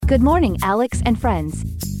Good morning, Alex and friends.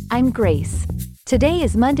 I'm Grace. Today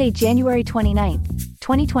is Monday, January 29th,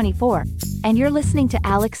 2024, and you're listening to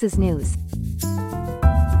Alex's News.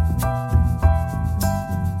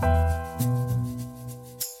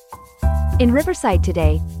 In Riverside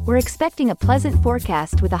today, we're expecting a pleasant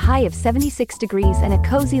forecast with a high of 76 degrees and a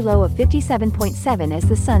cozy low of 57.7 as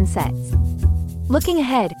the sun sets. Looking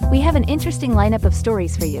ahead, we have an interesting lineup of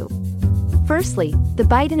stories for you. Firstly, the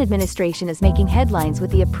Biden administration is making headlines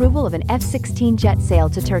with the approval of an F-16 jet sale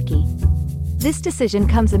to Turkey. This decision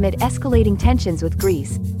comes amid escalating tensions with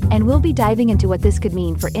Greece, and we'll be diving into what this could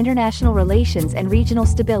mean for international relations and regional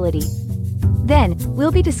stability. Then,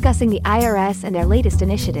 we'll be discussing the IRS and their latest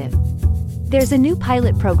initiative. There's a new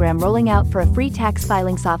pilot program rolling out for a free tax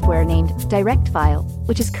filing software named DirectFile,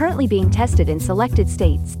 which is currently being tested in selected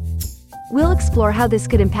states. We'll explore how this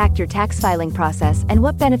could impact your tax filing process and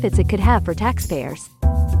what benefits it could have for taxpayers.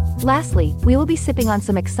 Lastly, we will be sipping on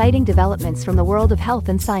some exciting developments from the world of health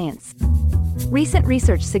and science. Recent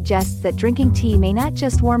research suggests that drinking tea may not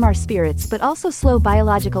just warm our spirits but also slow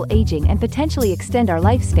biological aging and potentially extend our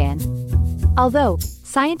lifespan. Although,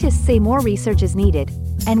 scientists say more research is needed,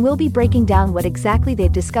 and we'll be breaking down what exactly they've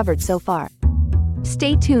discovered so far.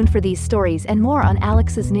 Stay tuned for these stories and more on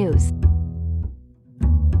Alex's News.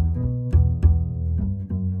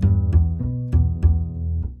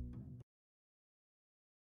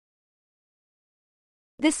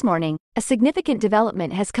 This morning, a significant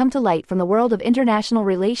development has come to light from the world of international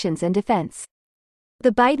relations and defense.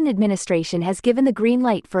 The Biden administration has given the green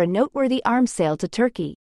light for a noteworthy arms sale to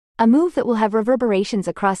Turkey, a move that will have reverberations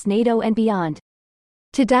across NATO and beyond.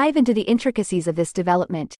 To dive into the intricacies of this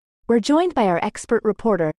development, we're joined by our expert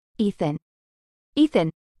reporter, Ethan.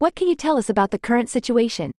 Ethan, what can you tell us about the current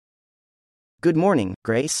situation? Good morning,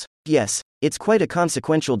 Grace. Yes, it's quite a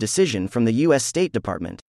consequential decision from the U.S. State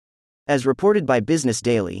Department. As reported by Business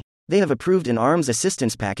Daily, they have approved an arms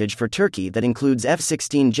assistance package for Turkey that includes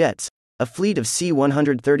F-16 jets, a fleet of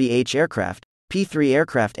C-130H aircraft, P-3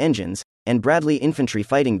 aircraft engines, and Bradley infantry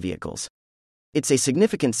fighting vehicles. It's a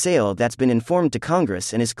significant sale that's been informed to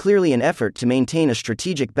Congress and is clearly an effort to maintain a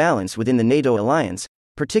strategic balance within the NATO alliance,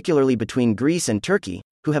 particularly between Greece and Turkey,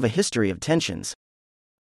 who have a history of tensions.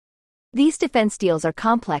 These defense deals are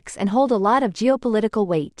complex and hold a lot of geopolitical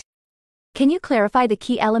weight. Can you clarify the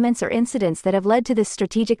key elements or incidents that have led to this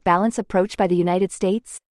strategic balance approach by the United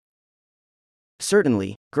States?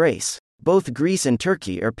 Certainly, Grace. Both Greece and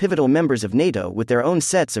Turkey are pivotal members of NATO with their own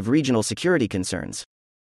sets of regional security concerns.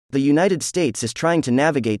 The United States is trying to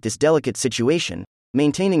navigate this delicate situation,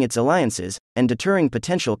 maintaining its alliances, and deterring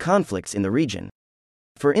potential conflicts in the region.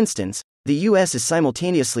 For instance, the U.S. is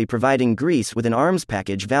simultaneously providing Greece with an arms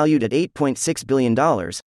package valued at $8.6 billion,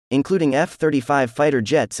 including F-35 fighter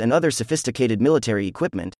jets and other sophisticated military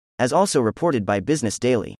equipment, as also reported by Business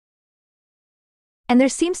Daily. And there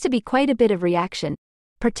seems to be quite a bit of reaction,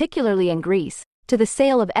 particularly in Greece, to the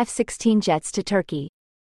sale of F-16 jets to Turkey.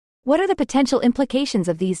 What are the potential implications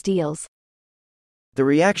of these deals? The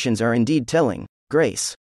reactions are indeed telling,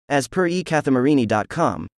 Grace. As per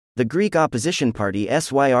eKathimerini.com, the Greek opposition party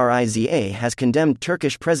SYRIZA has condemned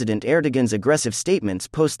Turkish President Erdogan's aggressive statements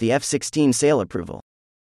post the F-16 sale approval.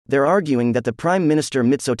 They're arguing that the Prime Minister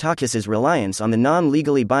Mitsotakis's reliance on the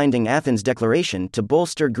non-legally binding Athens Declaration to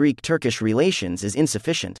bolster Greek-Turkish relations is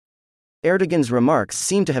insufficient. Erdogan's remarks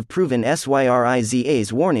seem to have proven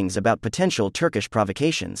SYRIZA's warnings about potential Turkish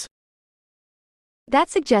provocations. That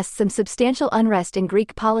suggests some substantial unrest in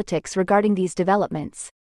Greek politics regarding these developments.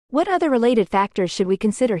 What other related factors should we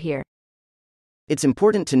consider here? It's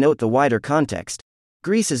important to note the wider context.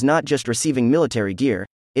 Greece is not just receiving military gear,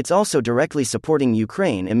 it's also directly supporting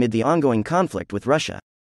Ukraine amid the ongoing conflict with Russia.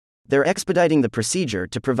 They're expediting the procedure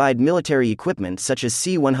to provide military equipment such as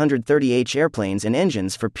C-130H airplanes and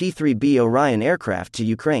engines for P-3B Orion aircraft to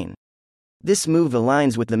Ukraine. This move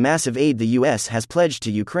aligns with the massive aid the U.S. has pledged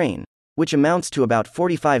to Ukraine, which amounts to about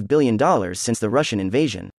 $45 billion since the Russian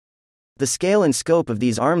invasion. The scale and scope of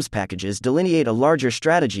these arms packages delineate a larger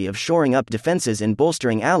strategy of shoring up defenses and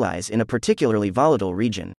bolstering allies in a particularly volatile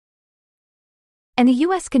region. And the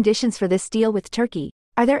U.S. conditions for this deal with Turkey,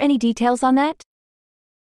 are there any details on that?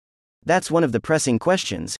 That's one of the pressing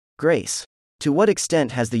questions, Grace. To what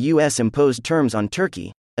extent has the U.S. imposed terms on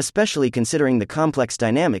Turkey, especially considering the complex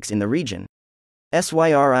dynamics in the region?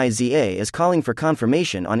 SYRIZA is calling for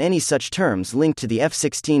confirmation on any such terms linked to the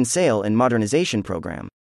F-16 sale and modernization program.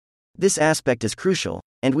 This aspect is crucial,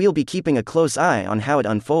 and we'll be keeping a close eye on how it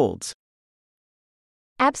unfolds.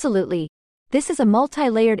 Absolutely. This is a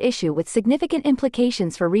multi-layered issue with significant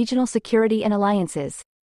implications for regional security and alliances.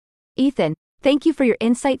 Ethan, thank you for your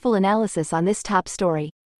insightful analysis on this top story.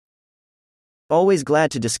 Always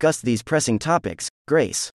glad to discuss these pressing topics,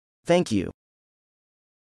 Grace. Thank you.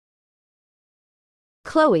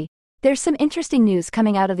 Chloe, there's some interesting news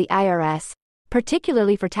coming out of the IRS,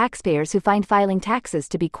 particularly for taxpayers who find filing taxes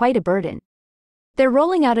to be quite a burden. They're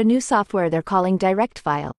rolling out a new software they're calling Direct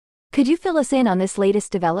File. Could you fill us in on this latest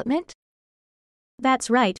development? That's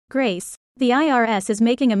right, Grace. The IRS is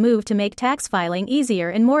making a move to make tax filing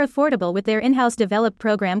easier and more affordable with their in-house developed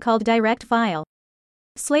program called Direct File.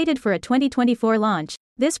 Slated for a 2024 launch,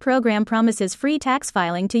 this program promises free tax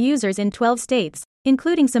filing to users in 12 states,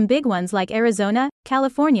 including some big ones like Arizona,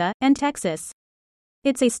 California, and Texas.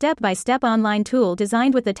 It's a step-by-step online tool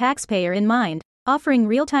designed with the taxpayer in mind, offering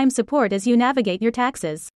real-time support as you navigate your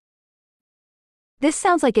taxes. This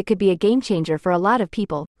sounds like it could be a game changer for a lot of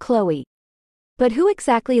people, Chloe. But who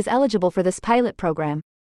exactly is eligible for this pilot program?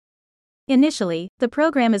 Initially, the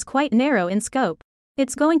program is quite narrow in scope.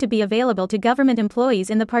 It's going to be available to government employees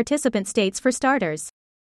in the participant states for starters.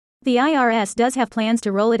 The IRS does have plans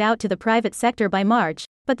to roll it out to the private sector by March,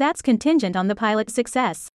 but that's contingent on the pilot's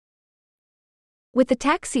success. With the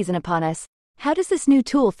tax season upon us, how does this new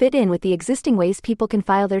tool fit in with the existing ways people can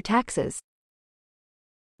file their taxes?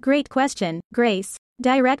 Great question, Grace.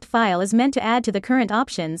 Direct File is meant to add to the current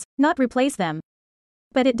options, not replace them.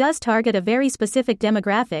 But it does target a very specific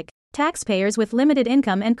demographic, taxpayers with limited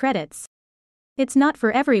income and credits. It's not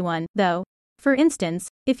for everyone, though. For instance,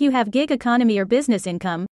 if you have gig economy or business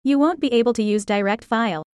income, you won't be able to use Direct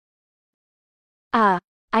File. Ah,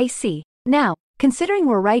 I see. Now, considering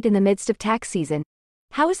we're right in the midst of tax season,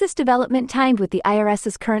 how is this development timed with the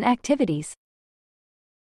IRS's current activities?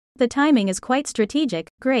 The timing is quite strategic,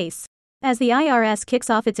 Grace. As the IRS kicks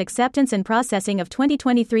off its acceptance and processing of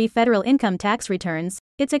 2023 federal income tax returns,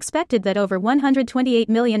 it's expected that over 128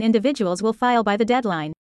 million individuals will file by the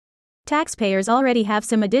deadline. Taxpayers already have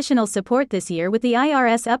some additional support this year with the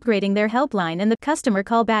IRS upgrading their helpline and the customer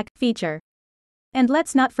callback feature. And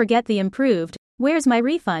let's not forget the improved "Where's my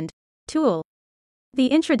refund?" tool. The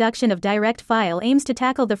introduction of Direct File aims to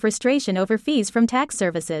tackle the frustration over fees from tax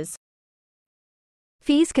services.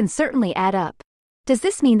 Fees can certainly add up. Does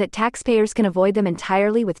this mean that taxpayers can avoid them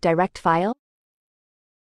entirely with Direct File?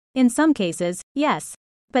 In some cases, yes.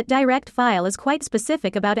 But Direct File is quite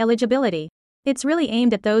specific about eligibility. It's really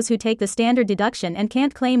aimed at those who take the standard deduction and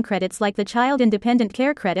can't claim credits like the Child Independent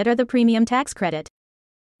Care Credit or the Premium Tax Credit.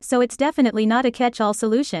 So it's definitely not a catch-all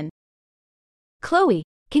solution. Chloe,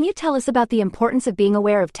 can you tell us about the importance of being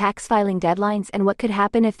aware of tax filing deadlines and what could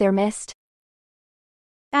happen if they're missed?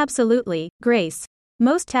 Absolutely, Grace.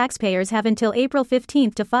 Most taxpayers have until April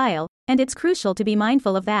 15 to file, and it's crucial to be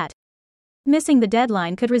mindful of that. Missing the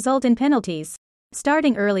deadline could result in penalties.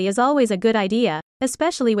 Starting early is always a good idea,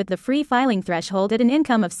 especially with the free filing threshold at an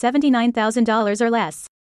income of $79,000 or less.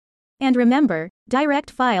 And remember,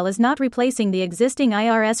 Direct File is not replacing the existing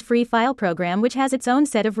IRS free file program, which has its own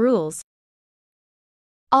set of rules.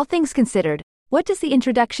 All things considered, what does the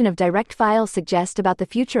introduction of Direct File suggest about the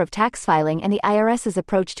future of tax filing and the IRS's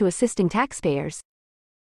approach to assisting taxpayers?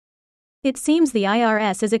 It seems the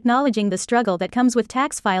IRS is acknowledging the struggle that comes with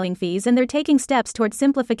tax filing fees, and they're taking steps toward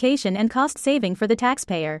simplification and cost saving for the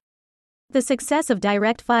taxpayer. The success of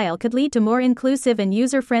Direct File could lead to more inclusive and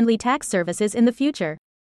user-friendly tax services in the future.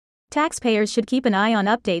 Taxpayers should keep an eye on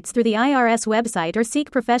updates through the IRS website or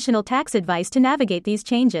seek professional tax advice to navigate these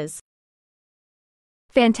changes.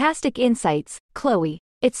 Fantastic insights, Chloe.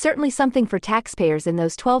 It's certainly something for taxpayers in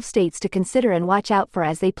those 12 states to consider and watch out for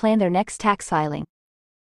as they plan their next tax filing.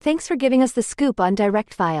 Thanks for giving us the scoop on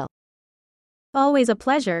Direct File. Always a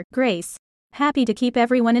pleasure, Grace. Happy to keep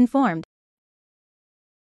everyone informed.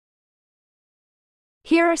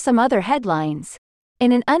 Here are some other headlines.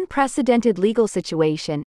 In an unprecedented legal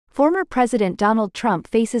situation, former President Donald Trump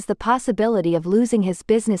faces the possibility of losing his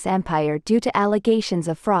business empire due to allegations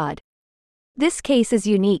of fraud. This case is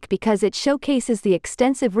unique because it showcases the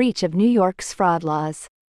extensive reach of New York's fraud laws.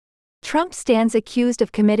 Trump stands accused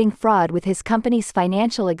of committing fraud with his company's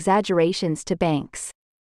financial exaggerations to banks.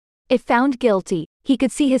 If found guilty, he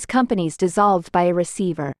could see his companies dissolved by a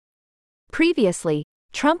receiver. Previously,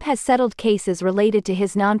 Trump has settled cases related to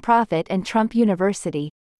his nonprofit and Trump University.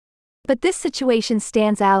 But this situation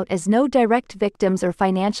stands out as no direct victims or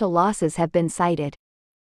financial losses have been cited.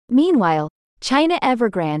 Meanwhile, China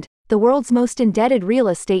Evergrande, the world's most indebted real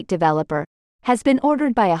estate developer, has been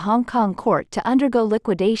ordered by a Hong Kong court to undergo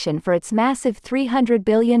liquidation for its massive $300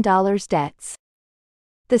 billion debts.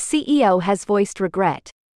 The CEO has voiced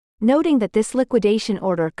regret, noting that this liquidation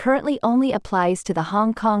order currently only applies to the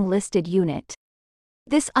Hong Kong-listed unit.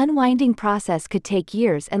 This unwinding process could take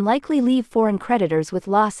years and likely leave foreign creditors with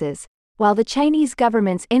losses, while the Chinese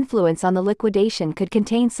government's influence on the liquidation could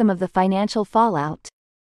contain some of the financial fallout.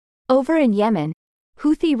 Over in Yemen,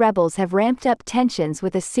 Houthi rebels have ramped up tensions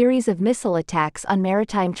with a series of missile attacks on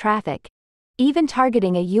maritime traffic, even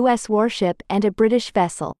targeting a U.S. warship and a British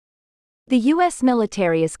vessel. The U.S.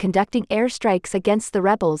 military is conducting airstrikes against the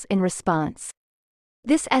rebels in response.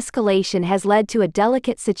 This escalation has led to a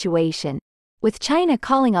delicate situation, with China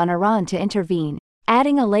calling on Iran to intervene,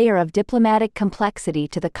 adding a layer of diplomatic complexity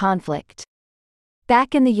to the conflict.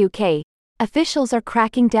 Back in the UK, officials are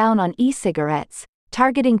cracking down on e-cigarettes,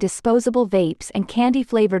 targeting disposable vapes and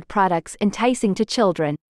candy-flavored products enticing to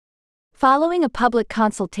children. Following a public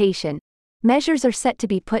consultation, measures are set to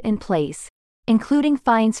be put in place, including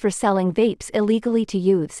fines for selling vapes illegally to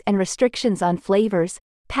youths and restrictions on flavors,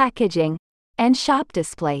 packaging, and shop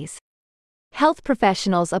displays. Health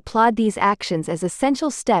professionals applaud these actions as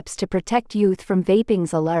essential steps to protect youth from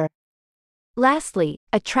vaping's allure. Lastly,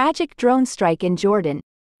 a tragic drone strike in Jordan,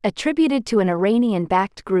 attributed to an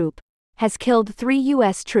Iranian-backed group, has killed 3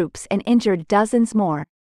 U.S. troops and injured dozens more.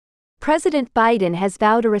 President Biden has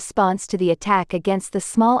vowed a response to the attack against the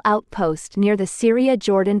small outpost near the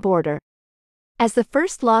Syria-Jordan border. As the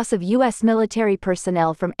first loss of U.S. military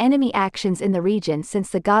personnel from enemy actions in the region since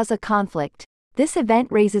the Gaza conflict, this event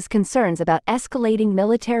raises concerns about escalating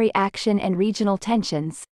military action and regional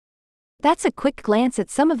tensions. That's a quick glance at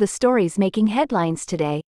some of the stories making headlines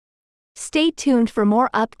today. Stay tuned for more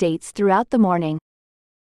updates throughout the morning.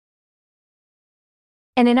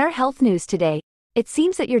 And in our health news today, it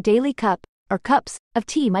seems that your daily cup, or cups, of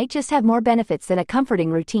tea might just have more benefits than a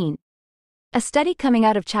comforting routine. A study coming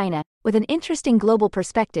out of China, with an interesting global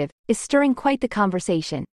perspective, is stirring quite the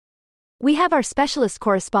conversation. We have our specialist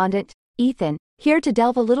correspondent, Ethan, here to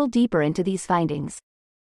delve a little deeper into these findings.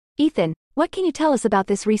 Ethan, what can you tell us about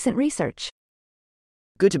this recent research?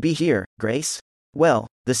 Good to be here, Grace. Well,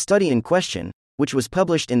 the study in question, which was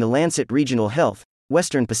published in the Lancet Regional Health,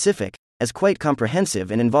 Western Pacific, is quite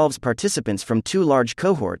comprehensive and involves participants from 2 large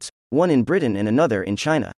cohorts, one in Britain and another in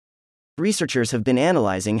China. Researchers have been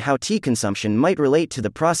analyzing how tea consumption might relate to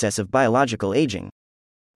the process of biological aging.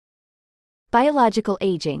 Biological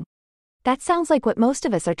aging. That sounds like what most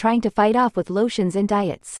of us are trying to fight off with lotions and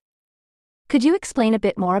diets. Could you explain a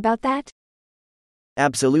bit more about that?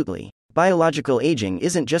 Absolutely. Biological aging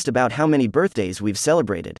isn't just about how many birthdays we've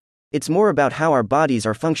celebrated. It's more about how our bodies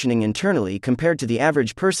are functioning internally compared to the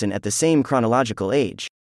average person at the same chronological age.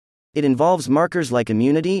 It involves markers like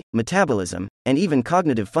immunity, metabolism, and even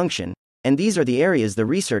cognitive function, and these are the areas the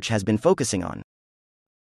research has been focusing on.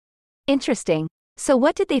 Interesting. So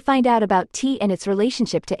what did they find out about tea and its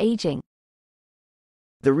relationship to aging?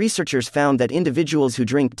 The researchers found that individuals who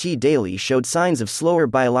drink tea daily showed signs of slower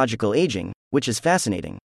biological aging, which is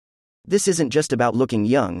fascinating. This isn't just about looking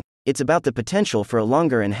young, it's about the potential for a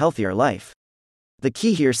longer and healthier life. The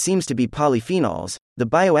key here seems to be polyphenols, the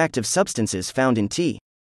bioactive substances found in tea.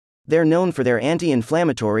 They're known for their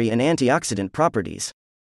anti-inflammatory and antioxidant properties.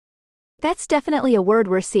 That's definitely a word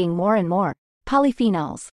we're seeing more and more,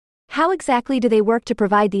 polyphenols. How exactly do they work to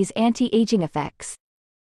provide these anti-aging effects?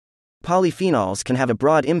 Polyphenols can have a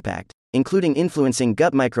broad impact, including influencing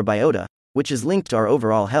gut microbiota, which is linked to our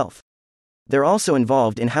overall health. They're also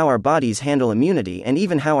involved in how our bodies handle immunity and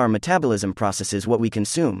even how our metabolism processes what we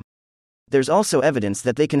consume. There's also evidence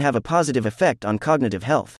that they can have a positive effect on cognitive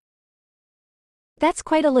health. That's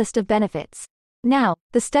quite a list of benefits. Now,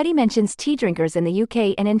 the study mentions tea drinkers in the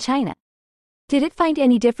UK and in China. Did it find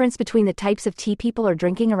any difference between the types of tea people are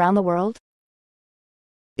drinking around the world?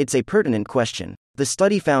 It's a pertinent question. The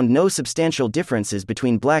study found no substantial differences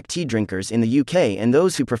between black tea drinkers in the UK and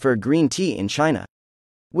those who prefer green tea in China.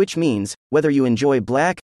 Which means, whether you enjoy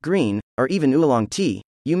black, green, or even oolong tea,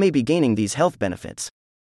 you may be gaining these health benefits.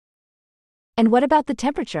 And what about the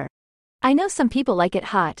temperature? I know some people like it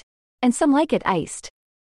hot, and some like it iced.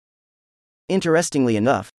 Interestingly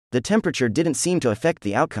enough, the temperature didn't seem to affect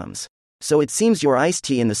the outcomes. So it seems your iced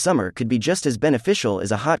tea in the summer could be just as beneficial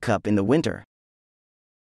as a hot cup in the winter.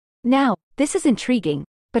 Now, this is intriguing,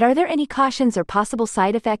 but are there any cautions or possible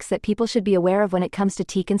side effects that people should be aware of when it comes to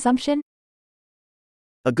tea consumption?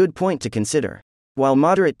 A good point to consider. While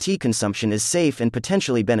moderate tea consumption is safe and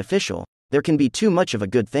potentially beneficial, there can be too much of a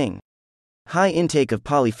good thing. High intake of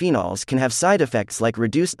polyphenols can have side effects like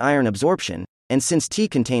reduced iron absorption, and since tea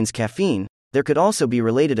contains caffeine, there could also be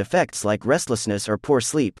related effects like restlessness or poor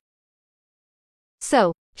sleep.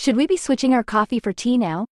 So, should we be switching our coffee for tea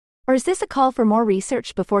now? Or is this a call for more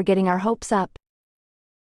research before getting our hopes up?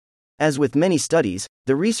 As with many studies,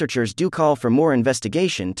 the researchers do call for more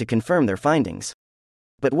investigation to confirm their findings.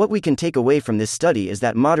 But what we can take away from this study is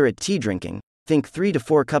that moderate tea drinking, think 3 to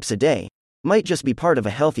 4 cups a day, might just be part of a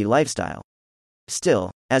healthy lifestyle.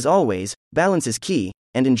 Still, as always, balance is key,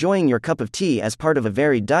 and enjoying your cup of tea as part of a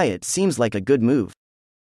varied diet seems like a good move.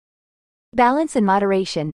 Balance and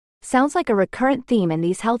moderation sounds like a recurrent theme in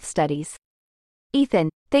these health studies. Ethan,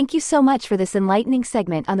 thank you so much for this enlightening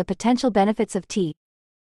segment on the potential benefits of tea.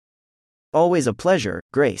 Always a pleasure,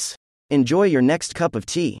 Grace. Enjoy your next cup of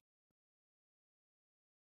tea.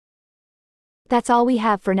 That's all we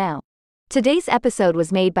have for now. Today's episode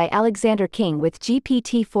was made by Alexander King with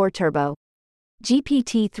GPT-4 Turbo,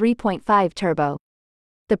 GPT 3.5 Turbo,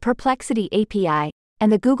 the Perplexity API, and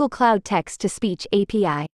the Google Cloud Text-to-Speech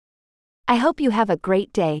API. I hope you have a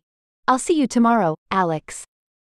great day. I'll see you tomorrow, Alex.